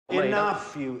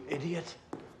Enough, you idiot.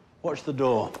 Watch the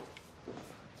door.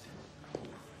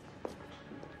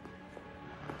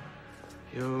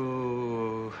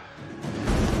 You...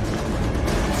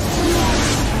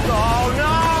 Oh,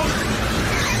 no!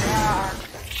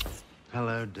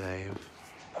 Hello, Dave.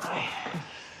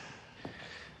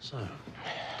 So,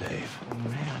 Dave. Oh,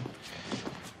 man.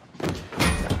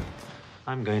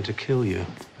 I'm going to kill you.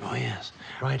 Oh, yes.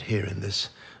 Right here in this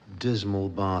dismal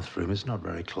bathroom. It's not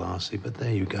very classy, but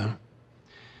there you go.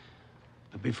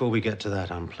 But before we get to that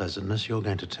unpleasantness, you're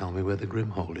going to tell me where the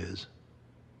Grimhold is.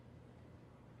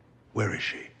 Where is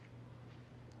she?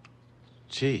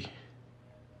 Gee.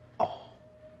 Oh.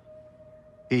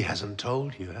 He hasn't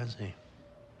told you, has he?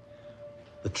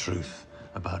 The truth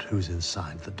about who's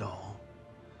inside the doll.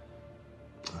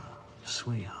 Oh,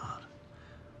 sweetheart.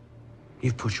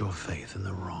 You've put your faith in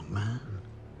the wrong man.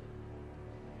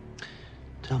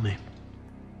 Tell me,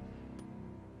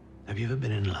 have you ever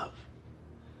been in love?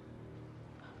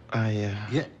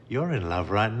 Yeah, you're in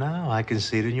love right now. I can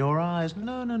see it in your eyes.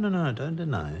 No, don't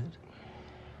deny it.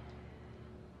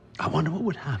 I wonder what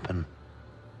would happen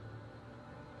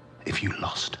if you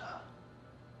lost her.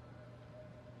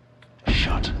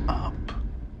 Shut up.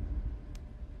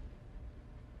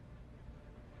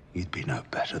 You'd be no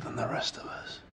better than the rest of us.